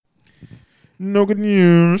No good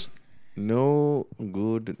news. No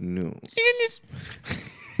good news.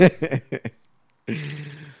 That's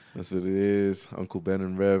what it is. Uncle Ben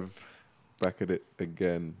and Rev back at it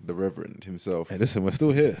again. The Reverend himself. Hey, listen, we're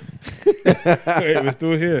still here. We're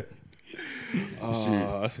still here.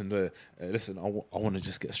 Listen, listen, I want to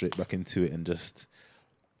just get straight back into it and just...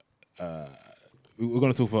 we're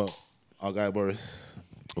going to talk about our guy Boris.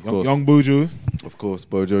 Of course. Young Bojo. Of course,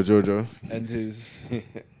 Bojo Jojo.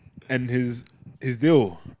 And his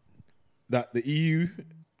deal that the EU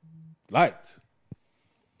liked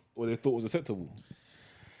or they thought was acceptable.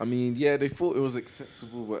 I mean, yeah, they thought it was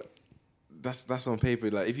acceptable, but that's on paper.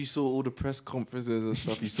 Like, if you saw all the press conferences and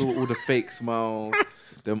stuff, you saw all the fake smiles,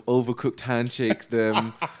 them overcooked handshakes,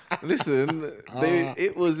 them. Listen,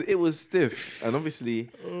 it was stiff, and obviously,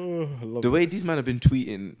 the way these men have been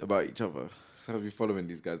tweeting about each other. So I've been following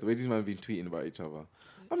these guys. The way these men have been tweeting about each other,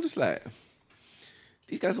 I'm just like,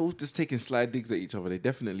 these guys are all just taking slide digs at each other. They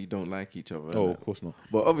definitely don't like each other. Oh, of course not.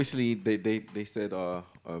 But obviously, they said the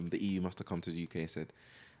EU must have come to the UK and said,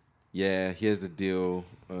 yeah, here's the deal.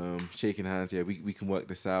 Shaking hands, yeah, we can work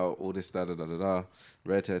this out. All this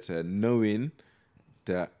red knowing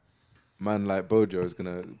that man like Bojo is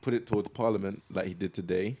gonna put it towards Parliament like he did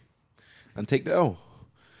today, and take the L.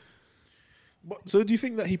 But so, do you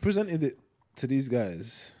think that he presented it to these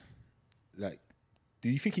guys? Like, do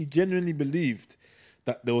you think he genuinely believed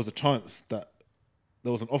that there was a chance that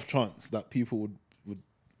there was an off chance that people would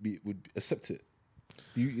accept it?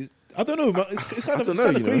 I don't know, but it's kind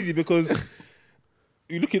of crazy because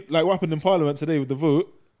you look at like what happened in Parliament today with the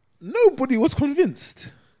vote. Nobody was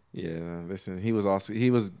convinced. Yeah, listen, he was asking,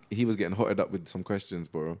 he was getting hotted up with some questions,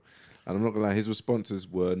 bro, and I'm not gonna lie, his responses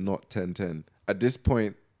were not 10-10. At this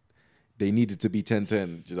point, they needed to be 10-10.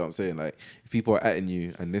 Do you know what I'm saying? Like, if people are atting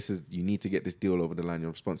you and you need to get this deal over the line,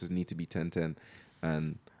 your responses need to be 10-10.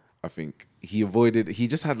 And I think he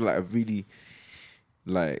just had like a really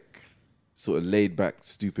like sort of laid back,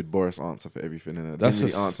 stupid Boris answer for everything, and didn't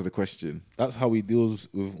really answer the question. That's how he deals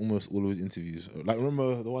with almost all of his interviews. Like,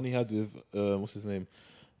 remember the one he had with what's his name,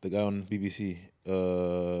 the guy on BBC.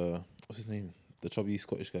 What's his name? The chubby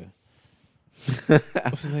Scottish guy.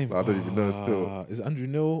 What's his name? I don't even know. Still, is it Andrew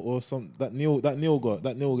Neil or some that Neil guy?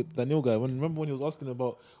 Remember when he was asking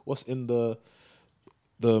about what's in the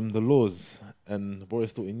laws, and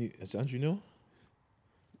Boris thought he knew. Is it Andrew Neil?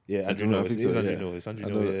 Yeah, Andrew Neil. It's Andrew Neil. It's Andrew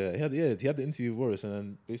Neil. Yeah, he had the interview with Boris, and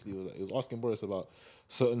then basically he was asking Boris about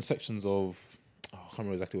certain sections of. I can't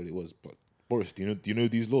remember exactly what it was, but Boris, do you know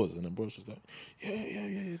these laws? And then Boris was like,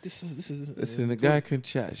 yeah. This is. Listen, the guy can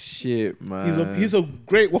chat shit, man. He's a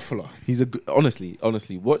great waffler. Honestly,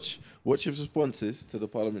 watch his responses to the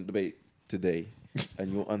Parliament debate today,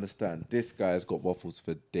 and you'll understand. This guy's got waffles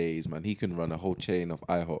for days, man. He can run a whole chain of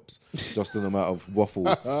IHOPs just an amount of waffle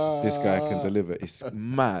this guy can deliver. It's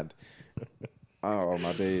mad. Oh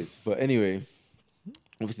my days. But anyway,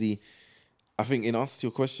 obviously, I think in answer to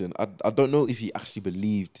your question, I don't know if he actually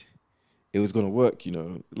believed it was going to work, you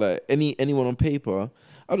know. Like, anyone on paper,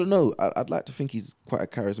 I don't know. I'd like to think he's quite a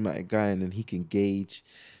charismatic guy, and then he can gauge,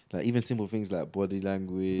 like, even simple things like body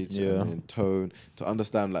language and tone to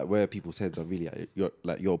understand, like, where people's heads are really at. You're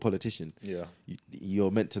a politician. Yeah.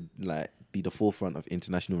 You're meant to, like, be the forefront of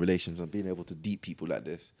international relations and being able to deep people like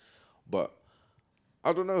this. But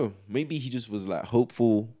I don't know. Maybe he just was, like,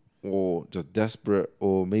 hopeful or just desperate,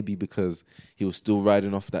 or maybe because he was still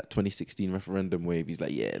riding off that 2016 referendum wave. He's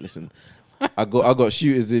like, yeah, listen, I got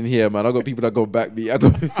shooters in here, man. I got people that go back me.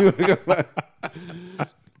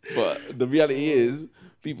 But the reality is,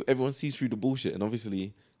 everyone sees through the bullshit, and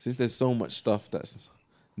obviously, since there's so much stuff that's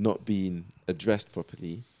not being addressed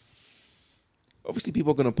properly, obviously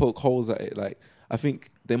people are gonna poke holes at it. Like, I think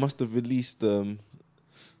they must have released a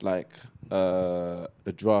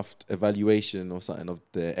draft evaluation or something of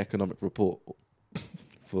their economic report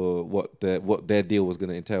for what their deal was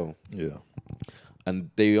gonna entail. Yeah.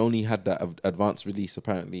 And they only had that advance release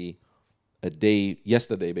apparently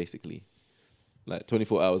yesterday, basically, like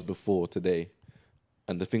 24 hours before today,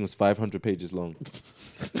 and the thing was 500 pages long.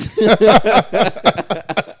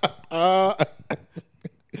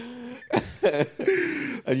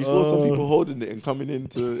 And you saw some people holding it and coming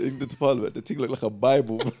into Parliament. The thing looked like a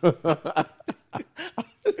Bible.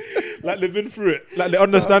 Like they've been through it. Like they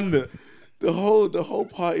understand it. The whole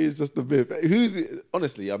party is just a myth. Who's it?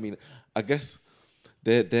 Honestly, I mean, I guess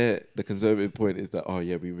the conservative point is that, oh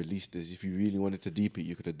yeah, we released this. If you really wanted to deep it,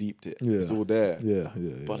 you could have deeped it. Yeah. It's all there. Yeah.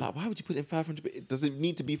 But like, why would you put it in 500? Does it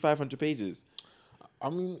need to be 500 pages? I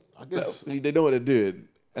mean, I guess Like, they know what they're doing,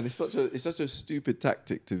 and it's such a stupid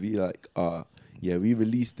tactic to be like, yeah, we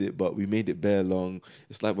released it, but we made it bare long.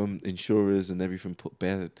 It's like when insurers and everything put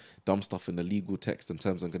bare dumb stuff in the legal text and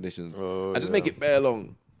terms and conditions. I just make it bare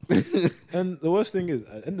long. And the worst thing is,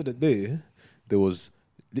 at the end of the day, there was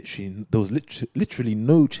literally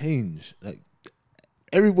no change. Like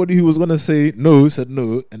everybody who was gonna say no said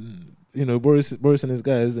no, and Boris and his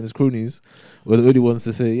guys and his cronies were the only ones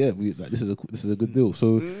to say, yeah, this is a good deal.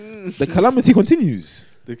 So the calamity continues.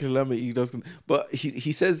 The calamity does, but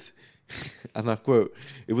he says, and I quote,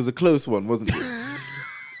 "It was a close one, wasn't it?"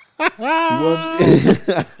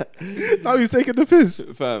 Now he's taking the piss,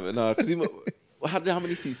 fam. No, because how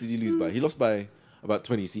many seats did he lose by? He lost by about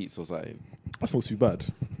 20 seats or something. That's not too bad,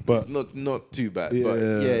 but not too bad. Yeah. But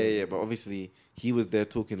yeah. But obviously, he was there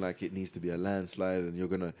talking like it needs to be a landslide, and you're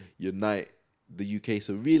gonna unite the UK.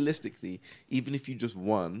 So realistically, even if you just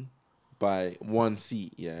won by 1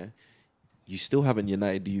 seat, yeah, you still haven't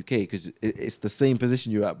united the UK because it's the same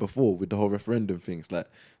position you're at before with the whole referendum thing. It's like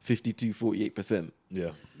 52-48%.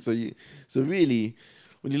 yeah. So really,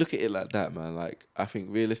 when you look at it like that, man, like I think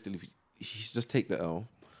realistically, he should just take the L.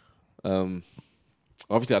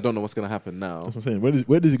 Obviously, I don't know what's gonna happen now. That's what I'm saying.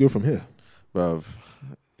 Where does he go from here, bruv?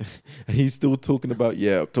 He's still talking about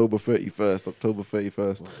October 31st.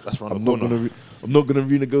 Well, that's round I'm the not corner. I'm not gonna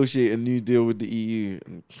renegotiate a new deal with the EU.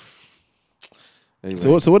 Anyway.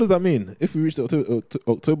 So what does that mean? If we reach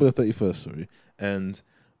October the 31st, sorry, and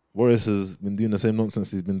Boris has been doing the same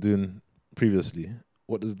nonsense he's been doing previously,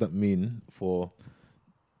 what does that mean for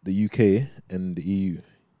the UK and the EU?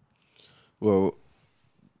 Well,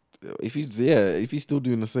 if he's still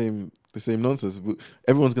doing the same nonsense,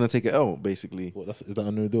 everyone's gonna take it out basically. Is that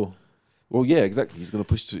a no deal? Well, yeah, exactly. He's gonna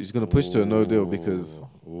push to a no deal because,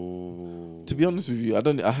 to be honest with you,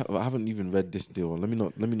 I haven't even read this deal. Let me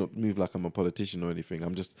not move like I'm a politician or anything.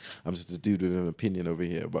 I'm just a dude with an opinion over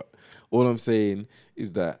here. But all I'm saying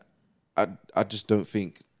is that I just don't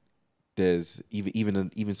think there's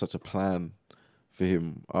even such a plan for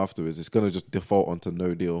him afterwards. It's gonna just default onto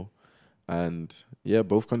no deal, and yeah,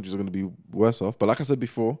 both countries are gonna be worse off. But like I said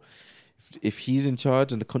before, if he's in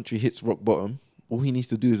charge and the country hits rock bottom, all he needs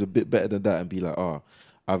to do is a bit better than that and be like,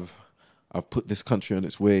 I've put this country on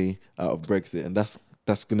its way out of Brexit, and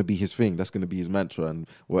that's gonna be his thing. That's gonna be his mantra, and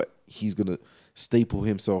what he's gonna staple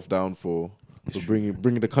himself down for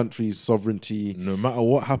bringing the country's sovereignty. No matter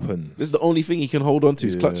what happens, This is the only thing he can hold on to.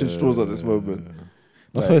 He's clutching straws at this moment.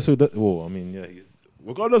 That's why. So that. Well, I mean, yeah.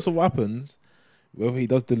 Regardless of what happens, whether he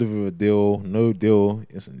does deliver a deal, no deal,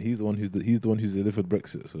 he's the one who's delivered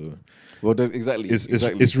Brexit. So, well, exactly.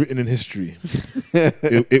 It's written in history.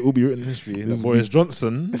 it will be written in history that Boris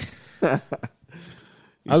Johnson,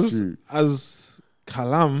 as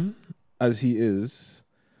Kalam as he is,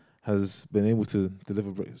 has been able to deliver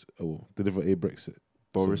a Brexit.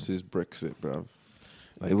 Boris's Brexit, bruv.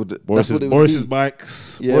 Like Boris's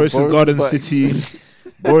bikes, Boris's Garden City,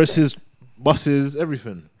 Boris's buses,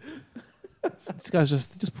 everything. This guy's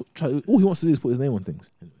just all he wants to do is put his name on things.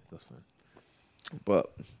 Anyway, that's fine.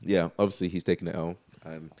 But yeah, obviously he's taking it out,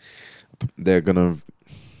 and they're gonna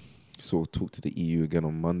sort of talk to the EU again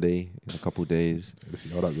on Monday in a couple of days. Let's see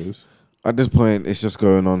how that goes. At this point, it's just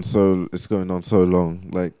going on so long.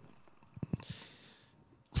 Like,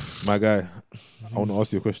 my guy, I want to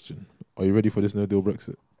ask you a question. Are you ready for this no deal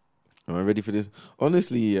Brexit? Am I ready for this?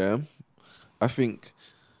 Honestly, yeah. I think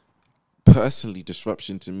personally,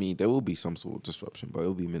 disruption to me, there will be some sort of disruption, but it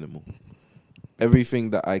will be minimal.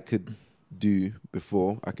 Everything that I could do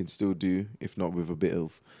before, I can still do, if not with a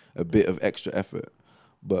bit of extra effort.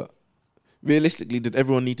 But realistically, did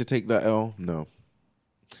everyone need to take that L? No.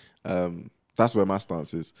 That's where my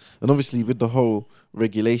stance is. And obviously with the whole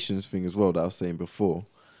regulations thing as well that I was saying before,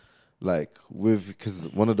 like because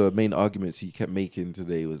one of the main arguments he kept making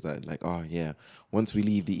today was that like, oh yeah, once we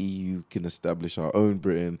leave the EU, we can establish our own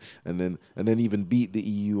Britain and then even beat the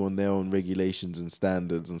EU on their own regulations and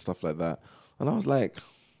standards and stuff like that. And I was like,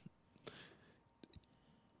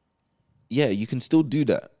 yeah, you can still do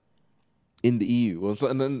that in the EU.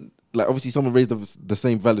 And then like obviously someone raised the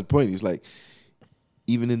same valid point. He's like,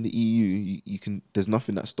 even in the EU, you can. There's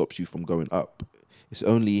nothing that stops you from going up. It's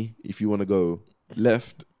only if you want to go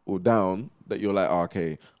left or down that you're like, oh,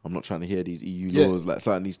 okay, I'm not trying to hear these EU laws. Like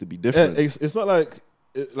something needs to be different. Yeah, it's not like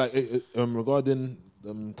regarding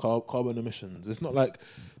carbon emissions. It's not like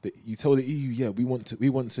you tell the EU, yeah, we want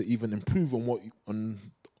to even improve on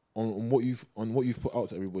what you've put out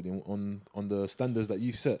to everybody on the standards that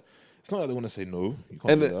you've set. It's not like they want to say no, you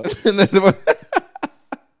can't do that.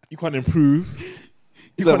 You can't improve.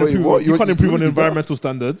 You Like, can't wait, improve. what? You You- can't you improve on wanna do that? environmental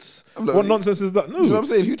standards. I'm like, What nonsense is that? You know what No, I'm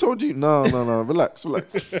saying? Who told you? No. Relax.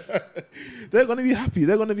 they're gonna be happy.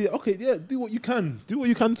 They're gonna be okay. Yeah, do what you can. Do what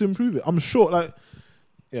you can to improve it. I'm sure. Like,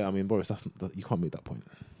 yeah, I mean, Boris, you can't make that point.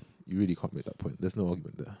 You really can't make that point. There's no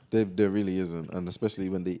argument there. There really isn't, and especially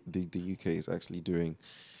when the UK is actually doing,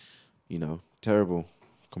 terrible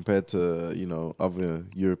compared to other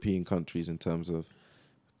European countries in terms of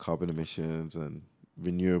carbon emissions and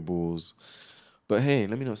renewables. But hey,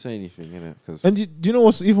 let me not say anything, innit? Because And do you know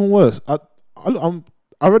what's even worse? I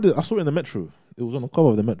read it. I saw it in the Metro. It was on the cover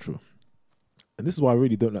of the Metro, and this is why I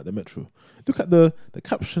really don't like the Metro. Look at the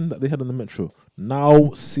caption that they had on the Metro.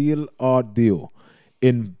 Now seal our deal,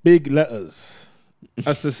 in big letters,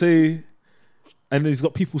 as to say, and he's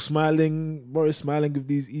got people smiling. Boris smiling with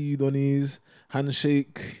these EU donnies,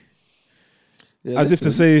 handshake, as if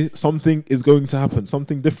to say something is going to happen.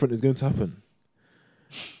 Something different is going to happen.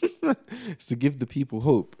 it's to give the people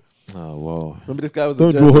hope. Oh wow! Remember, this guy was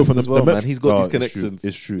Don't a draw hope journalist from as the well, Metro. man. He's got No, these connections.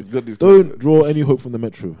 It's true. He's got these Don't connections. draw any hope from the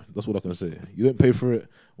Metro. That's what I can say. You don't pay for it.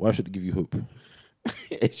 Why should it give you hope?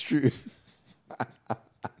 It's true.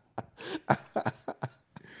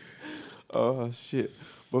 Oh shit!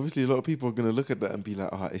 But obviously, a lot of people are gonna look at that and be like,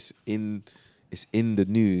 it's in the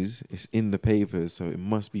news, it's in the papers, so it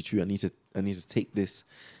must be true. I need to take this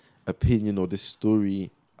opinion or this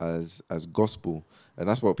story as gospel, and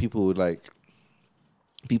that's what people would like.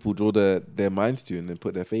 People draw their minds to and then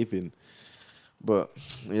put their faith in. But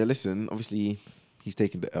yeah, listen. Obviously, he's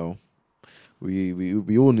taking the L.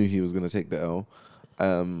 We all knew he was gonna take the L,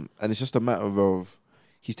 and it's just a matter of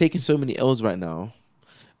he's taking so many L's right now.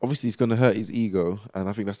 Obviously, it's gonna hurt his ego, and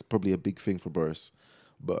I think that's probably a big thing for Boris.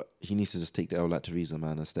 But he needs to just take the L like Theresa,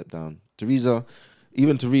 man, and step down.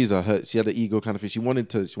 Even Theresa, she had an ego kind of thing. She wanted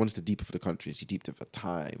to deep it for the country. She deeped it for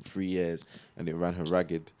time, 3 years, and it ran her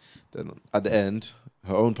ragged. Then at the end,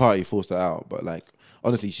 her own party forced her out. But like,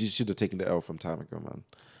 honestly, she should have taken the L from time ago, man.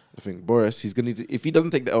 I think Boris, he's gonna if he doesn't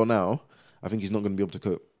take the L now, I think he's not gonna be able to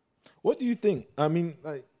cope. What do you think? I mean,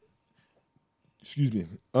 like, excuse me.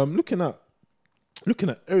 Looking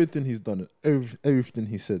at everything he's done, everything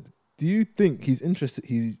he said. Do you think he's interested?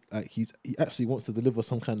 He actually wants to deliver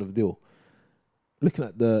some kind of deal. Looking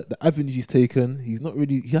at the avenue he's taken, he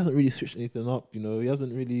hasn't really switched anything up. He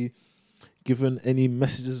hasn't really given any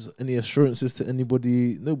messages, any assurances to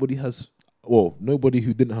anybody. Nobody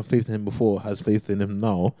who didn't have faith in him before has faith in him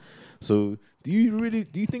now. So do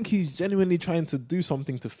you think he's genuinely trying to do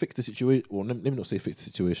something to fix the situation? Or let me not say fix the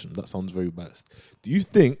situation. That sounds very biased. Do you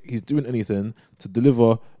think he's doing anything to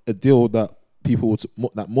deliver a deal that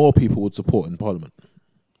more people would support in Parliament?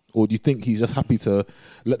 Or do you think he's just happy to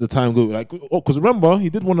let the time go? Like, because remember, he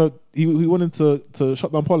wanted to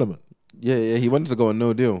shut down Parliament. Yeah, he wanted to go on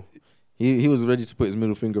no deal. He was ready to put his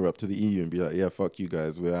middle finger up to the EU and be like, yeah, fuck you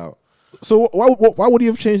guys, we're out. So why would he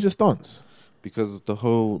have changed his stance? Because the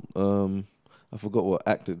whole, I forgot what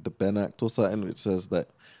act, the Ben Act or something, which says that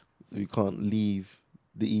we can't leave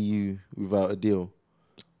the EU without a deal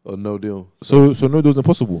or no deal. So no deal's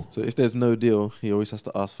impossible. So if there's no deal, he always has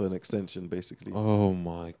to ask for an extension, basically. Oh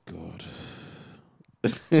my God.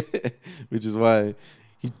 Which is why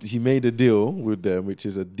he made a deal with them, which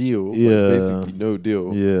is a deal, but Yeah. it's basically no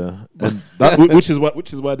deal. Yeah, and that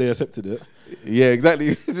which is why they accepted it. Yeah,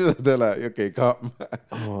 exactly. They're like, okay, come.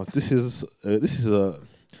 Oh, this is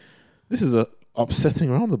a upsetting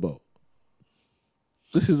roundabout.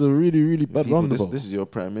 This is a really, really bad People, roundabout. this is your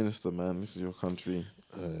prime minister, man. This is your country.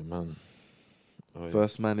 Man. Oi.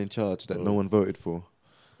 First man in charge that no Oi. one voted for.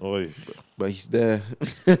 Oi. But he's there.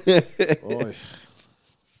 Oi.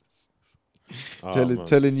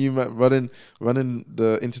 telling you, man, running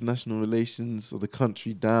the international relations of the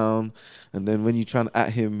country down. And then when you try and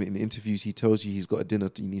at him in interviews, he tells you he's got a dinner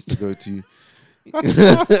he needs to go to.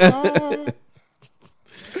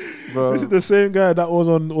 Bro. This is the same guy that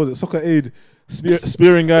was it Soccer Aid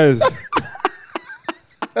spearing guys.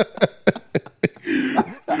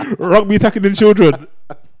 Rugby tackling children.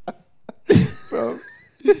 Bro.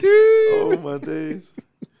 Oh my days.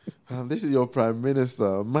 Man, this is your prime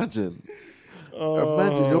minister. Imagine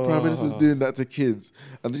your prime minister's doing that to kids.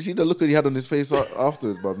 And you see the look that he had on his face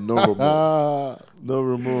afterwards, but no remorse. No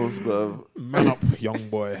remorse, bro. Man up, young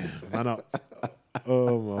boy. Man up.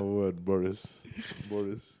 Oh my word, Boris.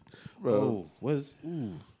 Bro. Oh, where's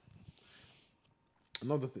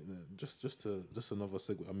another thing there? Just another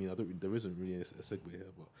segue. I mean, there isn't really a segue here,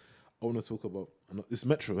 but I want to talk about it's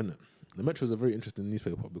Metro, isn't it? The Metro is a very interesting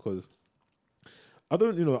newspaper because I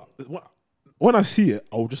don't, when I see it,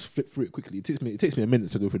 I'll just flip through it quickly. It takes me a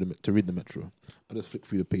minute to go through to read the Metro. I just flick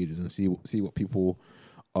through the pages and see what people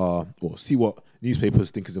or see what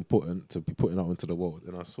newspapers think is important to be putting out into the world.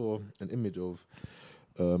 And I saw an image of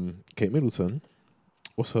Kate Middleton.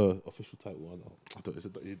 What's her official title? I thought is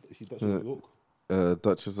she Duchess of York?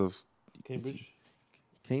 Duchess of Cambridge.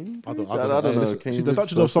 Cambridge? I don't know. Cambridge, She's the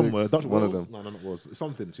Duchess of somewhere. Sussex, one of them. No, it was it's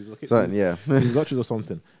something. She's like Something, yeah. she's the Duchess of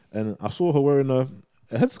something. And I saw her wearing a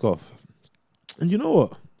headscarf. And you know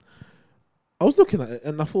what? I was looking at it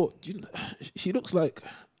and I thought, she looks like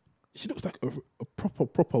a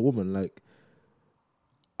proper woman. Like,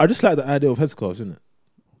 I just like the idea of headscarves, isn't it?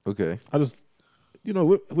 Okay. I just,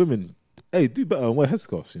 women, hey, do better and wear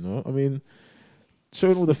headscarves. You know, I mean,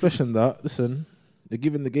 showing all the flesh and that. Listen, they're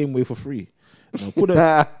giving the game away for free. Now, put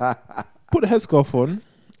a headscarf on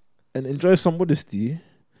and enjoy some modesty,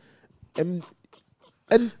 and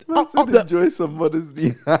enjoy some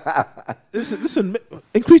modesty. listen,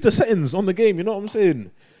 increase the settings on the game. You know what I'm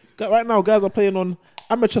saying? Right now, guys are playing on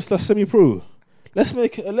amateur / semi-pro. Let's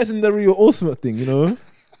make it a legendary or ultimate thing. You know.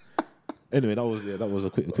 Anyway, that was a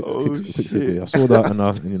quick segue. I saw that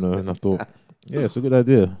and I thought, yeah, it's a good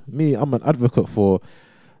idea. Me, I'm an advocate for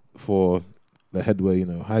the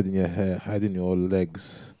headwear, hiding your hair, hiding your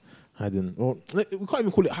legs, we can't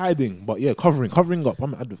even call it hiding, but yeah, covering up.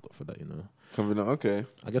 I'm an advocate for that, Covering up, okay.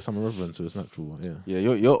 I guess I'm a reverend, so it's natural, but yeah.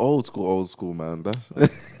 Yeah, you're old school, man. That's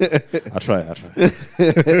I try.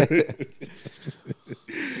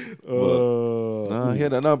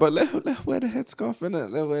 But let wear the headscarf, innit?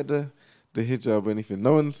 Let wear the hijab or anything.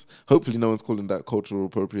 Hopefully no one's calling that cultural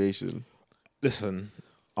appropriation. Listen,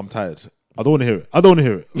 I'm tired. I don't want to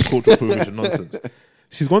hear it. Cultural appropriation nonsense.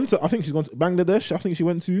 She's gone to Bangladesh. I think she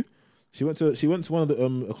went to one of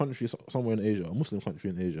the a country somewhere in Asia, a Muslim country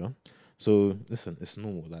in Asia. So listen, it's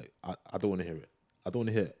normal. Like I don't want to hear it. I don't want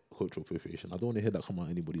to hear cultural appropriation. I don't want to hear that come out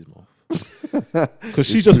of anybody's mouth. Because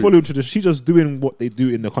she's just following tradition. She's just doing what they do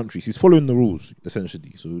in the country. She's following the rules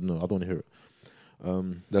essentially. So no, I don't want to hear it.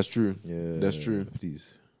 That's true. Yeah, that's true.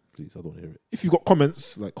 Please, I don't want to hear it. If you got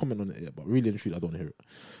comments, comment on it. Yeah, but really and truly, I don't want to hear it.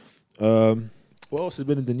 What else has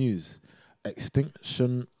been in the news?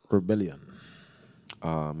 Extinction Rebellion.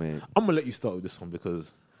 Ah, man. I'm gonna let you start with this one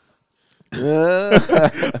because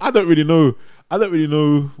I don't really know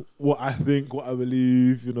what I think, what I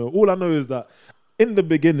believe. All I know is that in the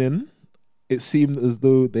beginning, it seemed as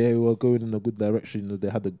though they were going in a good direction. They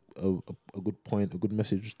had a good point, a good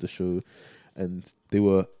message to show, and they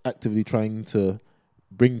were actively trying to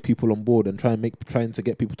bring people on board and trying to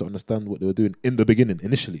get people to understand what they were doing in the beginning,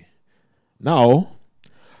 initially. Now,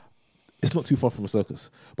 it's not too far from a circus.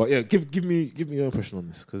 But yeah, give me your impression on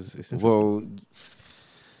this because it's interesting.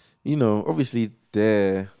 Well, obviously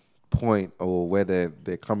their point or where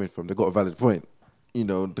they're coming from, they got a valid point.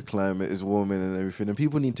 The climate is warming and everything, and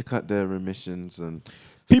people need to cut their emissions and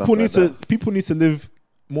people need to live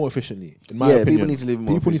more efficiently. In my opinion, people need to live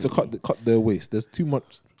more. People need to cut their waste. There's too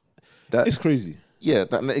much. It's crazy. Yeah,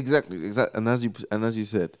 exactly. And as you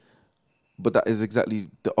said, but that is exactly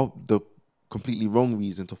the completely wrong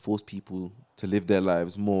reason to force people to live their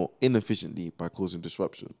lives more inefficiently by causing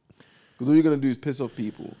disruption. Because all you're gonna do is piss off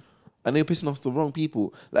people, and they're pissing off the wrong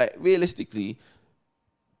people. Like realistically,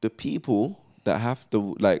 the people that have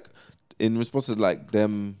to in response to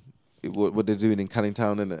them, what they're doing in Canning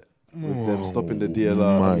Town, innit? With them stopping the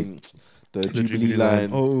DLR, the Jubilee line.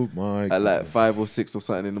 Oh my! At 5 or 6 or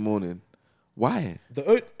something in the morning. Why?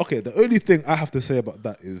 The only thing I have to say about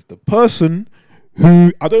that is the person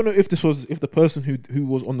who, I don't know if the person who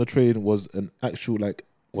was on the train was an actual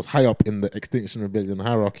was high up in the Extinction Rebellion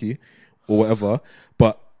hierarchy or whatever,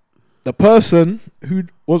 but the person who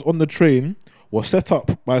was on the train was set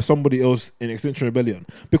up by somebody else in Extinction Rebellion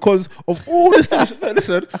because of all the stations.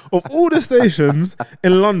 Of all the stations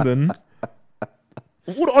in London,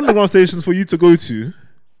 of all the underground stations for you to go to,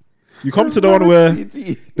 you come to the one where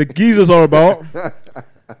the geezers are about.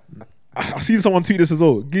 I've seen someone tweet this as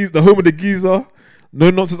well. The home of the geezer, no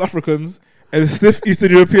nonsense Africans, and stiff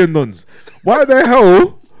Eastern European nuns. Why the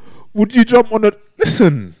hell would you jump on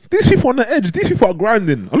Listen, these people on the edge, these people are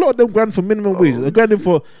grinding. A lot of them grind for minimum wage. They're grinding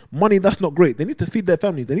for money that's not great. They need to feed their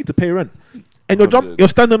family. They need to pay rent. And you're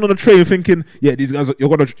standing on a train thinking, yeah, these guys, you're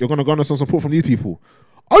gonna garner some support from these people.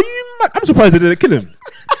 Are you mad? I'm surprised they didn't kill him.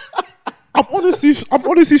 I'm honestly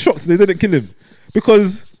shocked they didn't kill him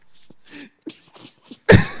because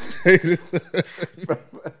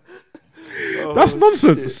that's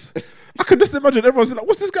nonsense. I can just imagine everyone's like,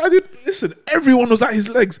 what's this guy doing? Listen, everyone was at his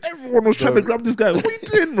legs. Everyone was trying to grab this guy. What are you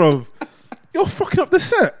doing, bro? You're fucking up the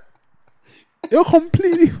set. You're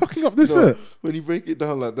completely fucking up the set. When you break it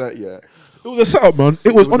down like that, yeah. It was a setup, man.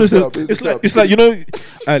 It was was a honestly. setup, It's like you know.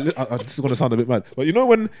 This is gonna sound a bit mad, but you know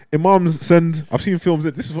when imams send. I've seen films.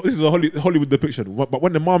 This is a Hollywood depiction. But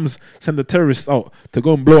when the imams send the terrorists out to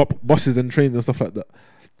go and blow up buses and trains and stuff like that.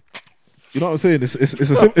 You know what I'm saying? It's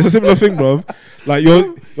a similar thing, bro. Like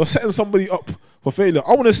you're setting somebody up for failure.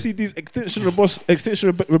 I want to see these Extinction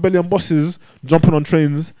Rebellion bosses jumping on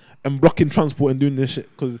trains and blocking transport and doing this shit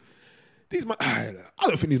because. These man, I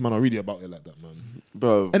don't think these men are really about it like that, man.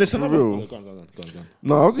 Bro, And it's for another. real. Go on.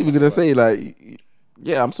 No, I was even gonna say like,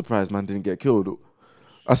 yeah, I'm surprised man didn't get killed.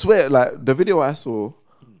 I swear, like the video I saw,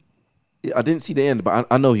 I didn't see the end, but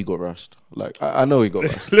I know he got rushed. Like I know he got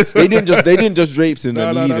rushed. They didn't just drape him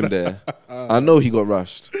and leave him there. I know he got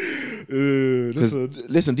rushed.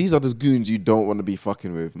 Listen, these are the goons you don't want to be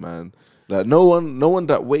fucking with, man. Like no one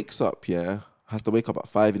that wakes up, has to wake up at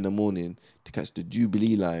 5 a.m. to catch the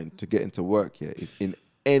Jubilee line to get into work. Is in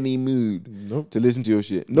any mood to listen to your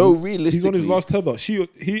shit. No, realistically, he's on his last tether.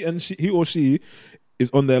 He or she is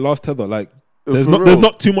on their last tether. Like there's For not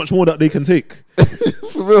real. too much more that they can take.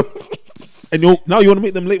 For real. And you want to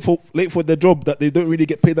make them late for their job that they don't really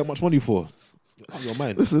get paid that much money for. You're out of your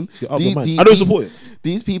mind. Listen, You're out of your mind. I don't support it.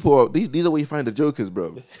 These people are these are where you find the jokers,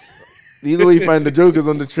 bro. These are where you find the jokers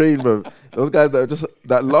on the train, bro. Those guys that are just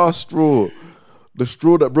that last straw. The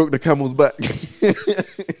straw that broke the camel's back.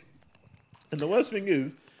 And the worst thing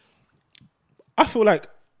is, I feel like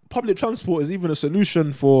public transport is even a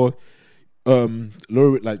solution for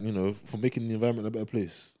lower, like for making the environment a better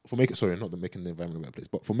place. Not making the environment a better place,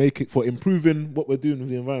 but for improving what we're doing with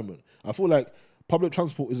the environment. I feel like public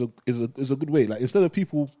transport is a good way. Like instead of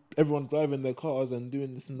everyone driving their cars and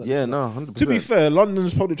doing this and that. Yeah, no, 100%. To be fair,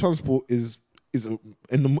 London's public transport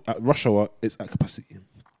at rush hour, it's at capacity.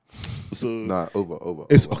 So over.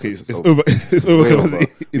 It's over. okay. It's over. It's over. Way over.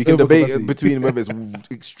 It's We can over debate capacity. between whether it's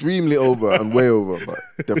extremely over and way over,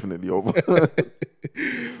 but definitely over.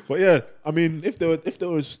 But yeah, I mean, if they were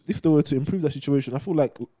to improve that situation, I feel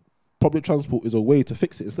like public transport is a way to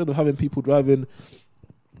fix it. Instead of having people getting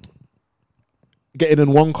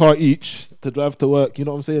in one car each to drive to work, you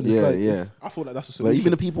know what I'm saying? Yeah. I feel like that's a Like solution.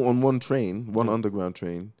 even the people on one underground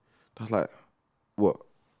train, that's like what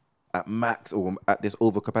at max or at this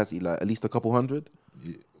overcapacity, like at least a couple hundred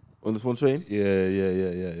on this one train.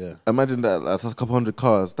 Yeah. Imagine that. That's a couple hundred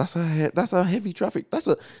cars. That's a heavy traffic. That's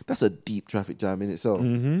a deep traffic jam in itself.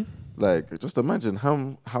 Mm-hmm. Like just imagine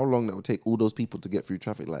how long that would take all those people to get through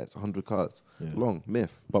traffic lights. 100 cars. Yeah. Long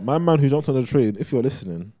myth. But my man who jumped on the train, if you're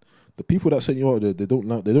listening, the people that sent you out there, they don't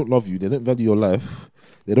love you. They don't value your life.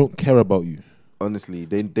 They don't care about you. Honestly,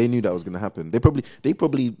 they knew that was gonna happen. They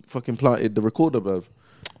probably fucking planted the recorder, bruv.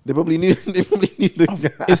 They probably knew.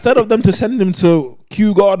 The Instead of them to send him to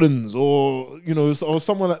Kew Gardens or or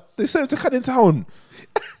someone like they sent him to Canning Town.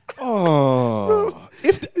 Oh,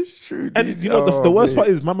 it's true. and Dude. the worst part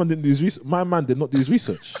is my man didn't do his research. My man did not do his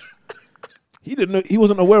research. He didn't know. He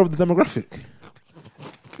wasn't aware of the demographic,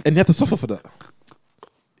 and he had to suffer for that.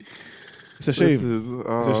 It's a shame.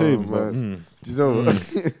 It's a shame, but, man. Do you know?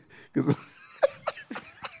 Because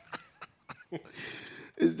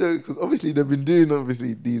it's jokes. Because obviously they've been doing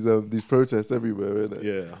these protests everywhere, innit?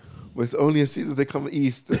 Yeah. But it's only as soon as they come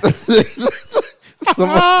east.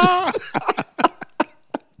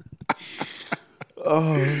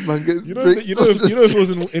 Man gets You know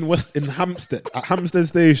if it was in Hampstead at Hampstead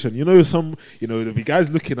Station, there'll be guys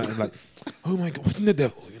looking at him like, oh my god, what's in the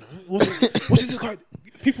devil? What's this guy?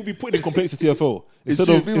 People be putting in complaints to TFO instead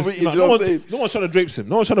true, of people it's- be- no, you know no what one- I'm saying? no one's trying to drape him.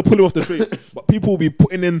 No one's trying to pull him off the train. But people will be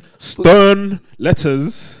putting in stern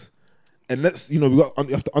letters, and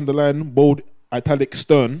we have to underline, bold, italic,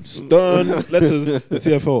 stern letters to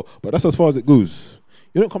TFO. But that's as far as it goes.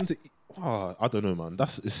 You don't come to. I don't know, man.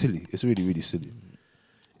 It's silly. It's really, really silly.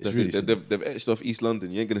 It's That's really it. silly. They've etched off East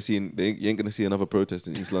London. You ain't gonna see another protest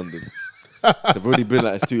in East London. They've already been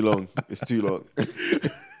like, it's too long. It's too long.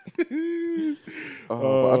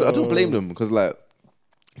 But I don't blame them because, like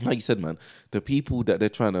you said, man, the people that they're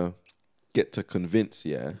trying to get to convince,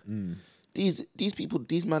 these people,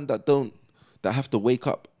 these men that have to wake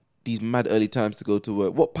up these mad early times to go to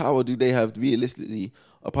work. What power do they have realistically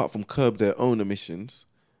apart from curb their own emissions?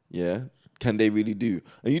 Yeah. Can they really do?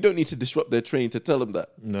 And you don't need to disrupt their train to tell them that.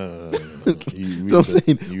 No. You know what I'm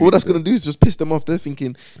saying? All that's going to do is just piss them off. They're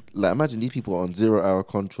thinking, like, imagine these people are on 0-hour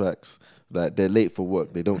contracts. Like, they're late for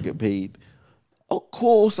work. They don't get paid. Of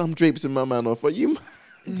course I'm draping my man off. Are you mad?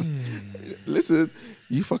 Listen,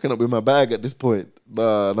 you fucking up with my bag at this point.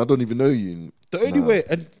 Nah, and I don't even know you. The only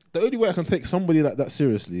way I can take somebody like that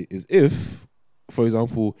seriously is if, for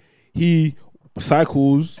example, he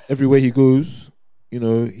cycles everywhere he goes.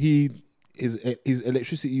 His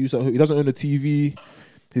electricity use. He doesn't own a TV.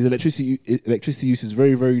 his electricity use is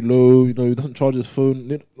very, very low. You know, he doesn't charge his phone.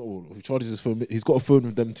 No, he charges his phone. He's got a phone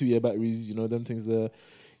with them 2-year batteries. You know, them things there.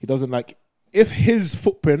 He doesn't like if his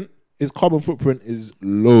carbon footprint is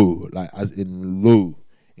low, like as in low,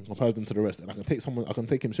 in comparison to the rest. And I can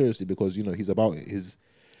take him seriously because you know he's about it. His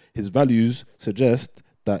values suggest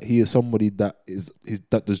that he is somebody that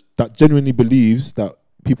genuinely believes that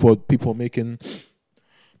people are damaging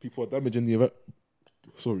the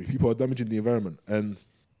environment, and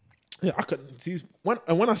yeah, I can see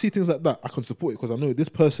when I see things like that, I can support it because I know this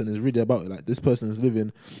person is really about it. Like this person is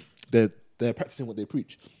living, they're practicing what they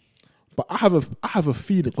preach. But I have a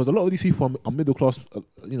feeling because a lot of these people are middle class.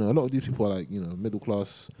 You know, a lot of these people are like middle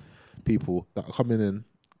class people that are coming in,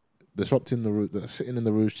 disrupting the road, that are sitting in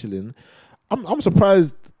the roads chilling. I'm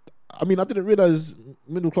surprised. I mean, I didn't realize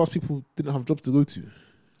middle class people didn't have jobs to go to.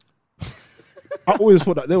 I always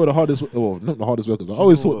thought that they were the hardest. Well, not the hardest workers. I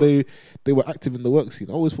always thought they were active in the work scene.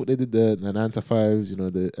 I always thought they did the 9 to 5s. You know,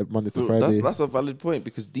 the Monday to Friday. That's a valid point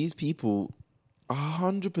because these people,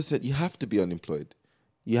 100%, you have to be unemployed.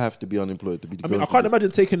 You have to be unemployed to be. I mean, I can't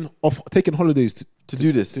imagine taking holidays to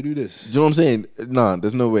do this. To do this. Do you know what I'm saying? Nah,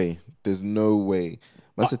 there's no way. There's no way.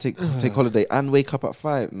 Man said take holiday and wake up at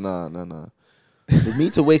 5. Nah. For me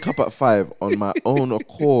to wake up at 5 on my own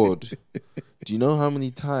accord, do you know how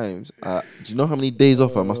many times? Do you know how many days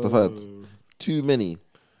off I must have had? Too many.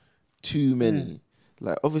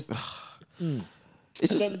 Like obviously,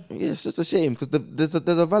 it's just a shame because there's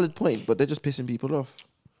a valid point, but they're just pissing people off.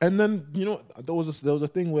 And then there was a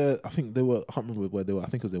thing where I think I can't remember where they were. I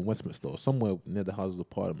think it was in Westminster or somewhere near the Houses of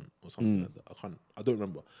Parliament or something like that. I don't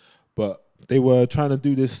remember. But they were trying to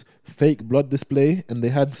do this fake blood display, and they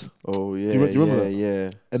had. Oh yeah, do you remember that?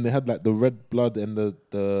 Yeah. And they had like the red blood and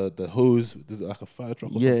the hose. There's like a fire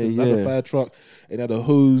truck. Or something. Yeah. Like a fire truck, and it had a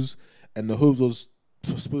hose, and the hose was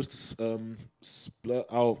supposed to splurt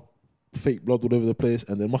out fake blood all over the place,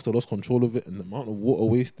 and they must have lost control of it, and the amount of water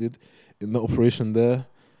wasted in that operation there.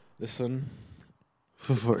 Listen,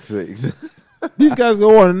 for fuck's sakes, these guys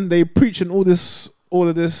go on. They preaching all of this,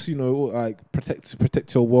 like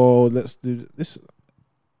protect your world. Let's do this.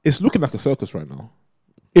 It's looking like a circus right now,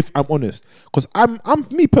 if I'm honest. Because I'm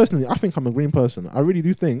me personally. I think I'm a green person. I really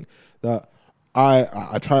do think that I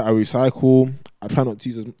recycle. I try not to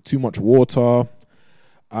use too much water.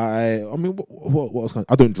 I mean, what else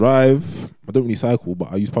I don't drive. I don't really cycle,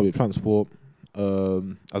 but I use public transport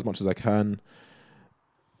as much as I can.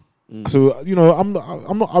 So I'm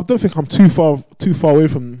not. I don't think I'm too far away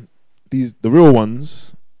from the real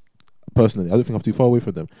ones. Personally, I don't think I'm too far away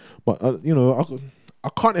from them. But I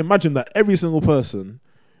can't imagine that every single person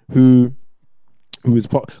who is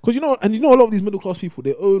part, because a lot of these middle class people,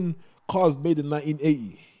 they own cars made in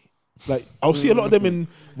 1980. Like I'll see a lot of them in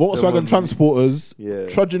Volkswagen transporters,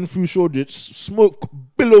 trudging through Shoreditch, smoke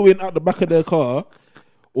billowing out the back of their car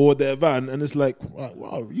or their van, and it's like,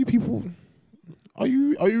 wow, you people. Are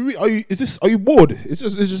you bored? It's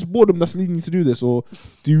just boredom that's leading you to do this, or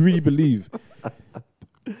do you really believe?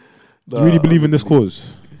 Do you really believe in this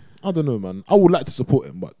cause? I don't know, man. I would like to support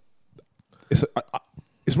him, but it's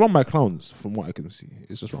run by clowns, from what I can see.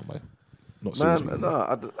 It's just run by not serious people.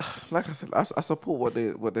 Like I said, I support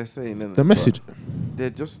what they're saying. The message.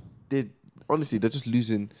 They're just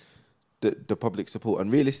losing the public support,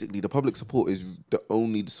 and realistically, the public support is the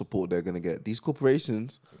only support they're gonna get. These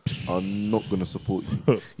corporations are not gonna support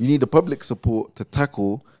you. You need the public support to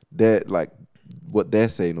tackle what they're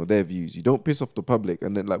saying or their views. You don't piss off the public,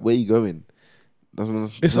 and then where are you going? That's what I'm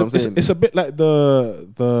saying. It's a bit like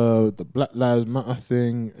the Black Lives Matter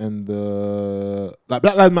thing, and the Black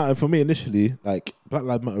Lives Matter for me initially. Like Black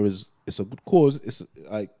Lives Matter it's a good cause. It's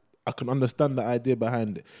like I can understand the idea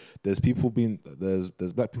behind it. There's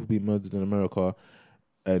black people being murdered in America,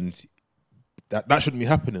 and that shouldn't be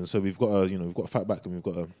happening. So we've got to fight back, and we've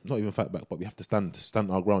got to not even fight back, but we have to stand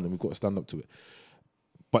our ground, and we've got to stand up to it.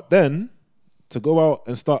 But then to go out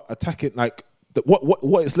and start attacking,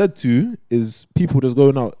 what it's led to is people just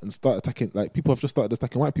going out and start attacking. Like people have just started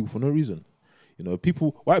attacking white people for no reason.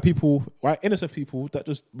 White innocent people that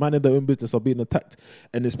just minding their own business are being attacked,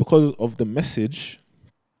 and it's because of the message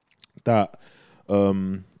that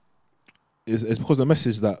it's because of the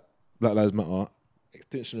message that Black Lives Matter,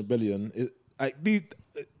 Extinction Rebellion,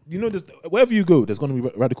 wherever you go, there's going to be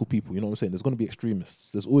radical people. You know what I'm saying? There's going to be extremists.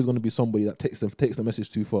 There's always going to be somebody that takes the message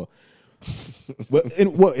too far.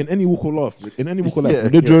 In any walk of life,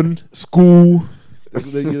 religion, school,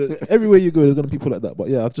 everywhere you go, there's going to be people like that. But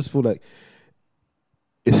yeah, I just feel like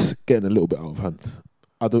it's getting a little bit out of hand.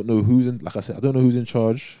 I don't know who's in. Like I said, I don't know who's in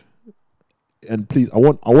charge. And please, I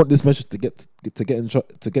want this message to get to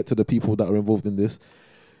the people that are involved in this.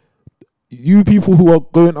 you people who are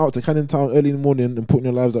going out to Canning Town early in the morning and putting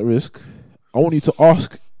your lives at risk, I want you to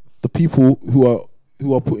ask the people who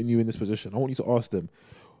are putting you in this position. I want you to ask them,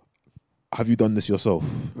 have you done this yourself?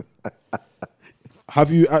 Have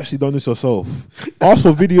you actually done this yourself? Ask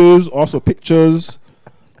for videos, ask for pictures,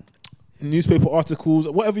 newspaper articles,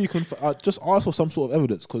 whatever you can. Just ask for some sort of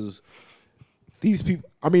evidence, because these people.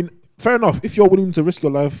 I mean, fair enough. If you're willing to risk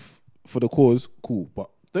your life for the cause, cool. But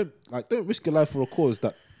don't risk your life for a cause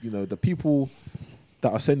that the people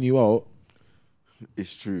that are sending you out.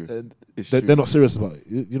 It's true. They're not serious about it.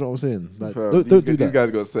 You know what I'm saying? Like, Fam, don't do these that.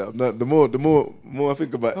 guys got set up. No, the more I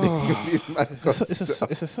think about these man got set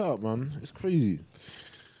up. It's a setup, man. It's crazy.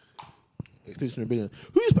 Extinction Rebellion.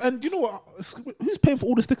 Do you know what? Who's paying for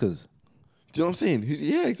all the stickers? Do you know what I'm saying?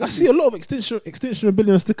 Yeah, exactly. I see a lot of Extinction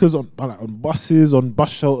Rebellion stickers on buses, on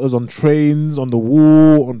bus shelters, on trains, on the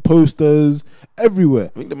wall, on posters,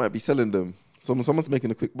 everywhere. I think they might be selling them. Someone's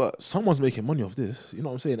making a quick buck. Someone's making money off this. You know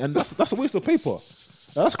what I'm saying? And that's a waste of paper.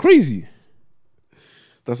 That's crazy.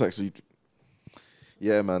 That's actually,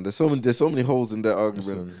 yeah, man. There's so many holes in that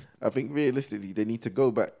argument. Listen. I think realistically, they need to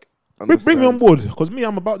go back. Bring me on board, because me,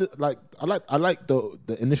 I'm about it. Like I like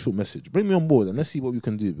the initial message. Bring me on board and let's see what we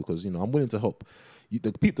can do, because I'm willing to help.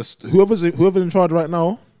 Whoever's in charge right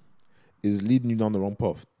now is leading you down the wrong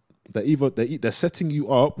path. They're setting you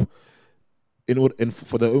up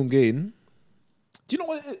for their own gain. Do you know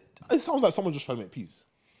what? It sounds like someone just trying to make peace.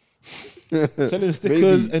 Selling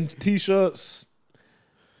stickers and T-shirts.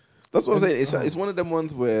 That's what I'm saying. It's one of them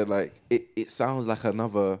ones where like it sounds like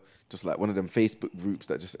another, just like one of them Facebook groups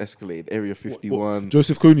that just escalated. Area 51.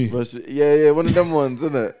 Joseph Kony. Yeah, one of them ones,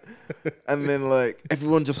 isn't it? And then like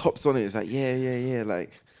everyone just hops on it. It's like yeah.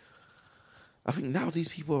 Like I think now these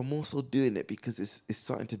people are more so doing it because it's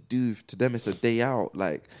something to do to them. It's a day out.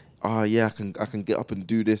 Like yeah, I can get up and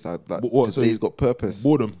do this. Today's got purpose.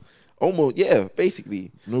 Boredom. Almost, yeah,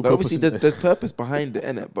 basically. No Like, obviously, purpose. there's purpose behind it,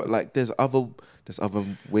 innit? But like, there's other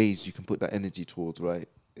ways you can put that energy towards, right?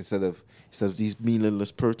 Instead of these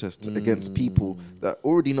meaningless protests against people that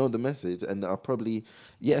already know the message and are probably,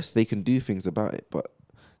 yes, they can do things about it, but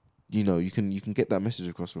you can get that message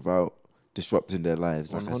across without disrupting their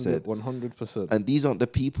lives. Like I said, 100%. and these aren't the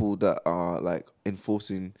people that are like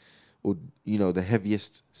enforcing, or the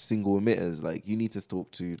heaviest single emitters. Like you need to talk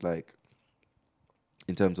to like,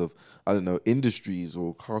 in terms of, I don't know, industries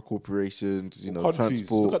or car corporations, Countries.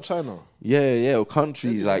 transport. Look at China. Yeah, or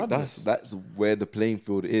countries. Yeah, Like that's where the playing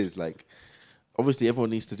field is. Like, obviously everyone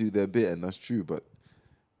needs to do their bit, and that's true. But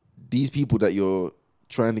these people that you're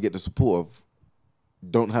trying to get the support of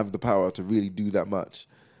don't have the power to really do that much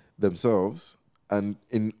themselves, and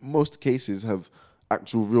in most cases have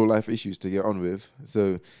actual real life issues to get on with.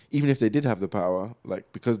 So even if they did have the power,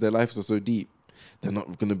 like because their lives are so deep, they're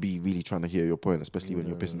not going to be really trying to hear your point, especially when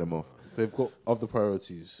you're pissing them off. They've got other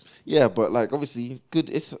priorities. Yeah, but like obviously, good.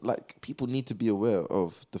 It's like people need to be aware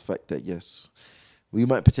of the fact that yes, we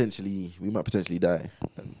might potentially die.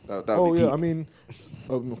 And that would be peak. I mean,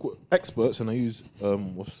 experts, and I use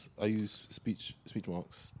speech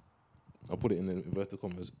marks. I'll put it in inverted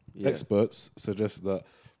commas. Yeah. Experts suggest that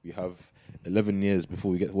we have 11 years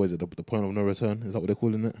before we get, what is it, the point of no return? Is that what they're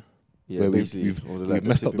calling it? Yeah, Where basically, we've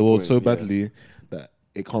messed up the world so badly that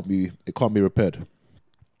it can't be repaired.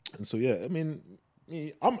 And so yeah, I mean,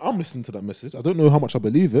 I'm listening to that message. I don't know how much I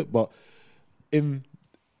believe it, but in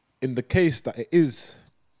the case that it is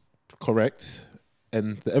correct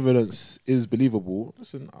and the evidence is believable,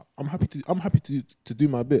 listen, I'm happy to do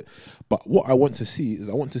my bit. But what I want to see is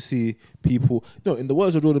people. In the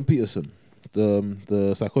words of Jordan Peterson,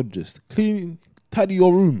 the psychologist, tidy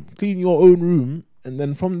your room, clean your own room. And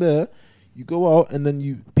then from there, you go out, and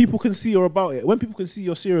then people can see you're about it. When people can see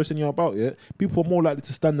you're serious and you're about it, people are more likely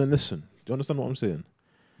to stand and listen. Do you understand what I'm saying?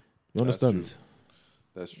 You understand?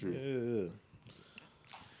 That's true.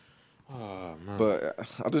 Yeah. Ah, man. But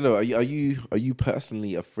I don't know. Are you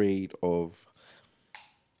personally afraid of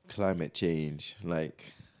climate change?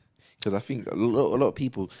 Like, because I think a lot of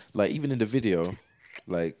people, like even in the video,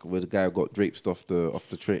 like where the guy got draped off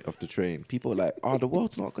the train, people are like, "Oh, the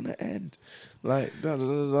world's not gonna end." Like, da da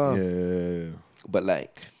da da. Yeah. But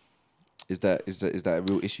like, is that a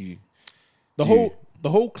real issue? The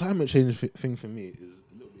whole climate change thing for me is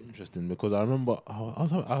a little bit interesting, because I remember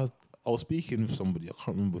I was speaking with somebody. I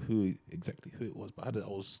can't remember who it was, but I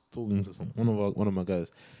was talking to one of my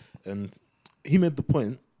guys, and he made the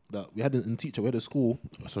point that we had in teacher, we had a school.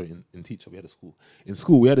 Sorry, in teacher, we had a school. In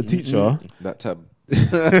school, we had a teacher. That tab.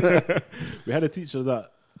 We had a teacher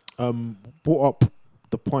that brought up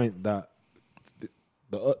the point that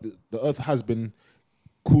the earth has been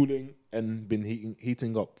cooling and been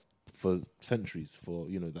heating up for centuries. For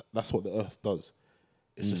that's what the Earth does.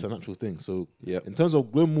 It's just a natural thing. So Yep. in terms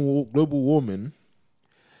of global warming,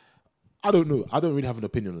 I don't know. I don't really have an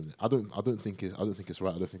opinion on it. I don't think it's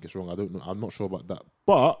right. I don't think it's wrong. I don't know. I'm not sure about that.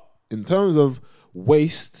 But in terms of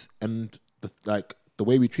waste and the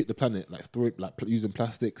way we treat the planet, using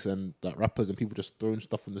plastics and like rappers and people just throwing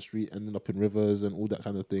stuff on the street, ending up in rivers and all that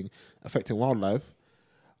kind of thing, affecting wildlife.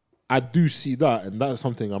 I do see that, and that's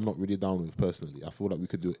something I'm not really down with personally. I feel like we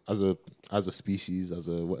could do it as a species, as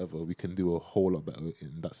a whatever. We can do a whole lot better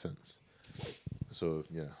in that sense. So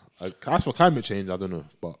yeah, as for climate change, I don't know,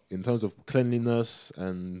 but in terms of cleanliness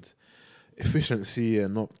and efficiency,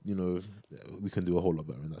 and not we can do a whole lot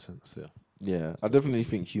better in that sense. Yeah. Yeah, I definitely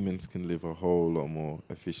think humans can live a whole lot more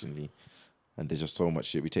efficiently, and there's just so much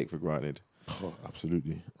shit we take for granted. Oh,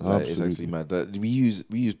 absolutely. Like, it's actually mad that we use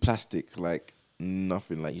plastic like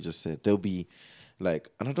nothing. Like you just said, there'll be like,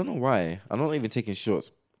 and I don't know why. I'm not even taking shots.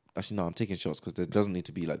 Actually, no, I'm taking shots because there doesn't need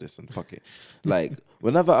to be like this. And fuck it. Like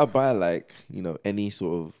whenever I buy like any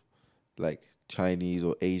sort of like Chinese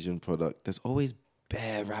or Asian product, there's always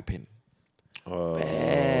bare wrapping.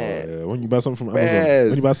 Yeah. When you buy something from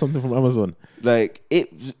Amazon, like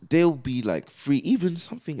they'll be like free. Even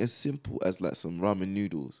something as simple as like some ramen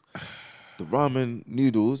noodles. The ramen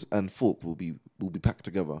noodles and fork will be packed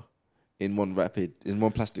together in one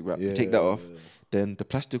plastic wrap. You take that off, then the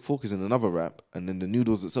plastic fork is in another wrap, and then the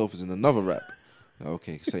noodles itself is in another wrap.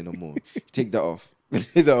 Okay, say no more. You take that off.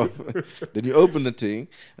 Then you open the thing,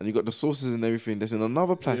 and you got the sauces and everything that's in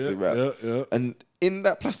another plastic wrap. And in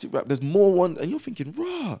that plastic wrap, there's more one, and you're thinking,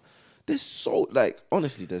 rah, there's so, like,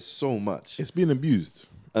 honestly, there's so much. It's been abused.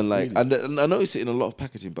 And like, really. and I notice it in a lot of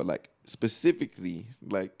packaging, but like specifically,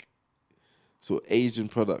 like, so Asian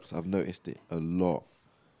products, I've noticed it a lot.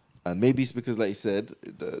 And maybe it's because, like you said,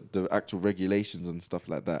 the actual regulations and stuff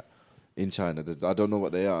like that in China, I don't know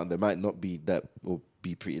what they are, and they might not be that, or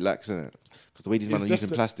be pretty lax in it. Because the way these men are using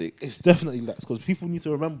plastic. It's definitely lax, because people need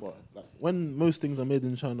to remember, like, when most things are made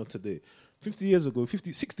in China today, 60 years ago,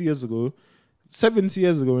 70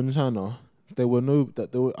 years ago in China, I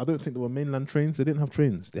don't think there were mainland trains. They didn't have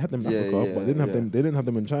trains. They had them in Africa, but they didn't have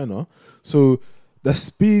them in China. So the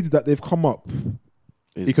speed that they've come up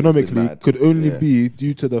economically could only be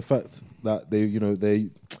due to the fact that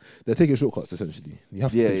they're taking shortcuts. Essentially, you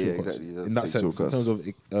have to take shortcuts. Exactly. In that sense, in terms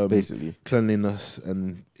of basically cleanliness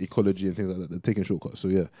and ecology and things like that, they're taking shortcuts. So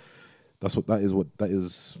yeah, that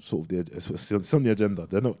is sort of it's on the agenda.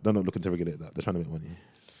 They're not looking to regulate that. They're trying to make money.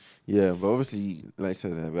 Yeah, but obviously, like I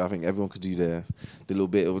said, I think everyone could do their little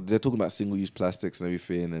bit. They're talking about single-use plastics and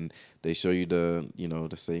everything, and they show you the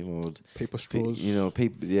same old paper straws.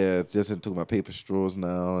 Paper. Yeah, just talking about paper straws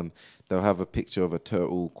now, and they'll have a picture of a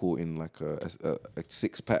turtle caught in like a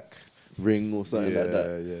 6-pack ring or something like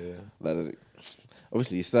that. Yeah. Like,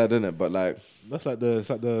 obviously, it's sad, isn't it? But like, that's like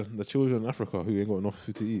the children in Africa who ain't got enough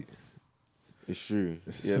food to eat. It's true.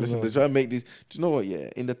 Listen, they try and make these. Do you know what? Yeah,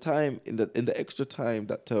 in the extra time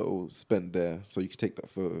that turtle spent there, so you could take that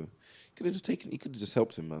photo. You could have just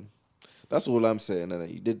helped him, man. That's all I'm saying. And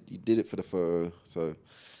you did it for the photo. So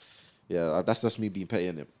yeah, that's just me being petty,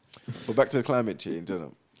 innit? But back to the climate change,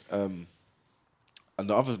 innit? And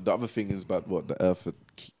the other thing is about what the earth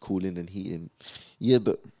cooling and heating. Yeah,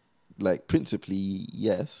 but like principally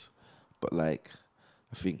yes, but like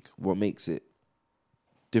I think what makes it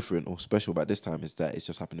different or special about this time is that it's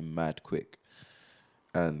just happening mad quick.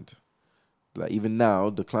 And like even now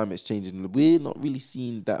the climate's changing. We're not really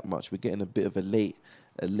seeing that much. We're getting a bit of a late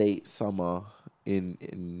summer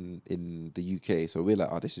in the UK. So we're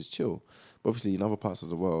like, this is chill. But obviously in other parts of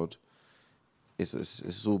the world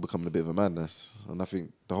it's all becoming a bit of a madness. And I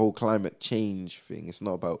think the whole climate change thing, it's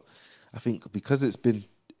not about, I think because it's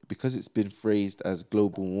been phrased as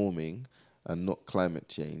global warming and not climate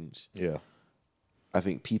change. Yeah. I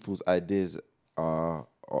think people's ideas are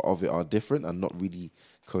different and not really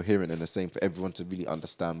coherent and the same for everyone to really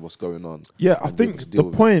understand what's going on. Yeah, I think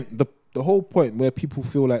the whole point where people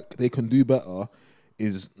feel like they can do better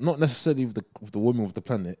is not necessarily with the warming of the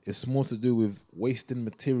planet. It's more to do with wasting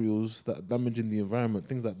materials that are damaging the environment,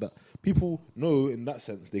 things like that. People know in that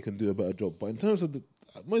sense they can do a better job. But in terms of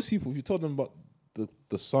most people, if you tell them about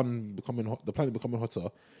the sun becoming hot, the planet becoming hotter,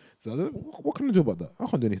 so what can I do about that? I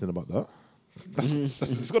can't do anything about that. That's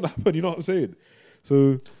it's gonna happen. You know what I'm saying?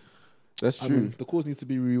 So that's true. I mean, the cause needs to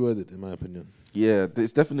be reworded, in my opinion. Yeah,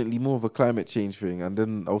 it's definitely more of a climate change thing, and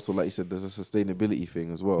then also, like you said, there's a sustainability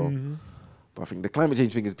thing as well. Mm-hmm. But I think the climate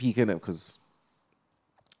change thing is peak, innit? Because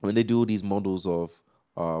when they do all these models of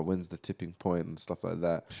when's the tipping point and stuff like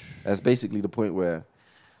that, that's basically the point where,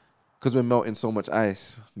 because we're melting so much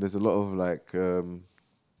ice, there's a lot of like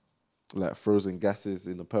like frozen gases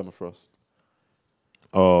in the permafrost.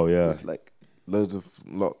 Oh yeah. There's like loads of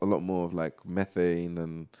a lot more of like methane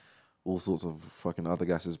and all sorts of fucking other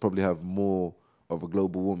gases. Probably have more of a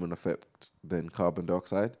global warming effect than carbon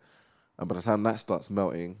dioxide. And by the time that starts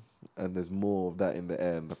melting, and there's more of that in the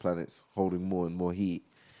air, and the planet's holding more and more heat.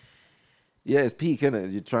 Yeah, it's peak, isn't it?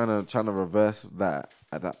 You're trying to reverse that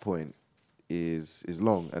at that point is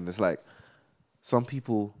long, and it's like some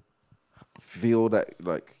people feel that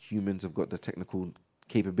like humans have got the technical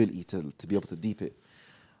capability to be able to deep it.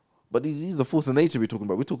 But these are the force of nature we're talking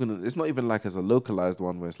about. We're talking, it's not even like as a localized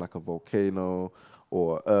one where it's like a volcano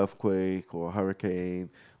or earthquake or a hurricane.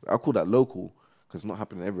 I call that local because it's not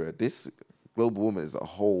happening everywhere. This global warming is a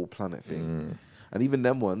whole planet thing. And even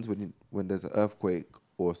them ones, when there's an earthquake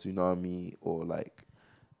or a tsunami or like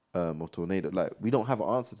a tornado, like we don't have an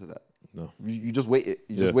answer to that. No. You just wait it.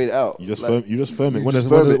 You just wait it out. You just like, firm. You just firm it. you When just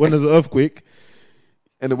there's firm it. when there's an earthquake,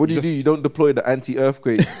 And then what do you do? just- You don't deploy the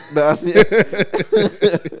anti-earthquake.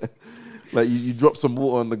 Like you drop some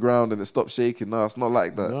water on the ground and it stops shaking. No, it's not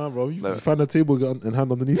like that. nah, bro. You No. find a table and hand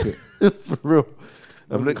underneath it. For real.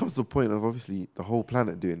 And when it comes to the point of obviously the whole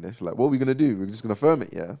planet doing this, like what are we gonna do? We're just gonna firm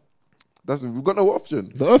it, yeah. We've got no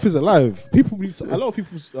option. The Earth is alive. A lot of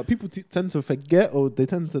people tend to forget, or they're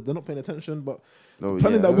not paying attention. But No, the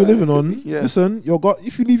planet yeah, that we're living it could on, be, yeah. listen,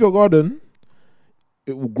 if you leave your garden,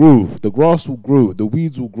 it will grow. The grass will grow. The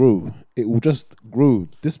weeds will grow. It will just grow.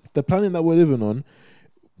 The planet that we're living on,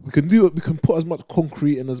 we can do it. We can put as much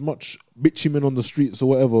concrete and as much bitumen on the streets or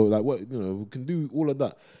whatever. Like we can do all of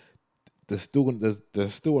that. There's still an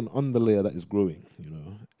underlayer that is growing.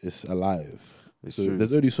 It's alive. It's So true.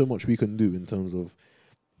 there's only so much we can do in terms of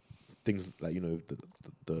things like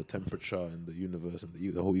the temperature and the universe and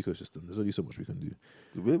the whole ecosystem. There's only so much we can do.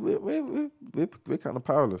 We're kind of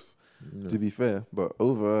powerless, to be fair. But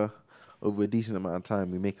over a decent amount of time,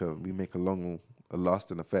 we make a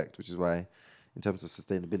lasting effect, which is why, in terms of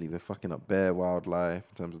sustainability, we're fucking up bare wildlife.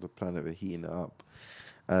 In terms of the planet, we're heating it up.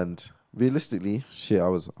 And realistically, I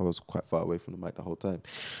was quite far away from the mic the whole time.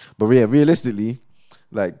 But yeah, realistically,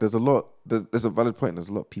 like there's a valid point. There's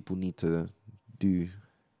a lot people need to do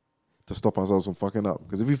to stop ourselves from fucking up.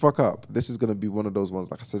 Because if we fuck up, this is gonna be one of those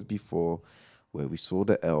ones, like I said before, where we saw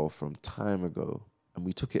the L from time ago and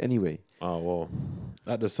we took it anyway. Oh well,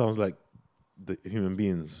 that just sounds like the human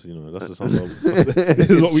beings. That's just sounds like this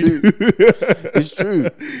is what we do. It's true.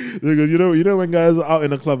 Because you know when guys are out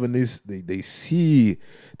in a club and they see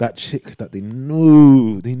that chick that they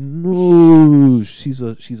know she's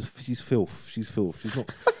filth.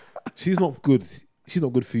 She's not good. She's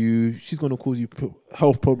not good for you. She's gonna cause you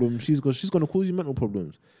health problems. She's gonna cause you mental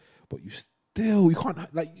problems. But you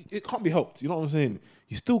can't, like, it can't be helped. You know what I'm saying?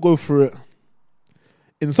 You still go through it.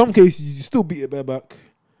 In some cases, you still beat it bareback.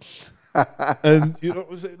 And you know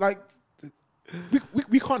what I'm saying? Like,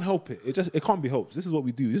 we can't help it. It can't be helped. This is what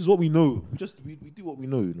we do. This is what we know. We do what we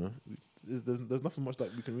know. There's nothing much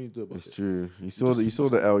that we can really do about it. It's true. You saw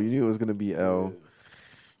the L. You knew it was gonna be L. Yeah.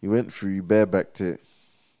 You went through. You barebacked it.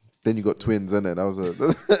 Then you got twins, innit? That was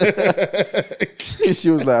she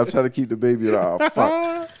was like, "I'm trying to keep the baby." You're like, "Oh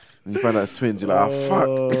fuck!" And you find out it's twins. You're like,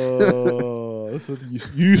 "Oh fuck!" Listen,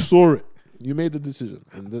 you saw it. You made the decision,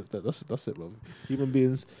 and that's it, bro. Human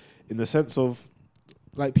beings, in the sense of,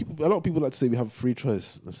 like, a lot of people like to say we have free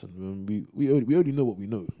choice. Listen, we already know what we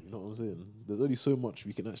know. You know what I'm saying? There's only so much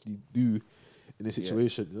we can actually do in a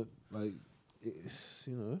situation. Like, it's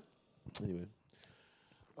Anyway,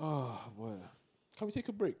 boy, can we take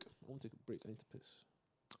a break? I want to take a break. I need to piss.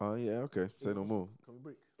 Oh yeah, okay. Say no more. Can we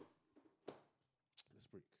break?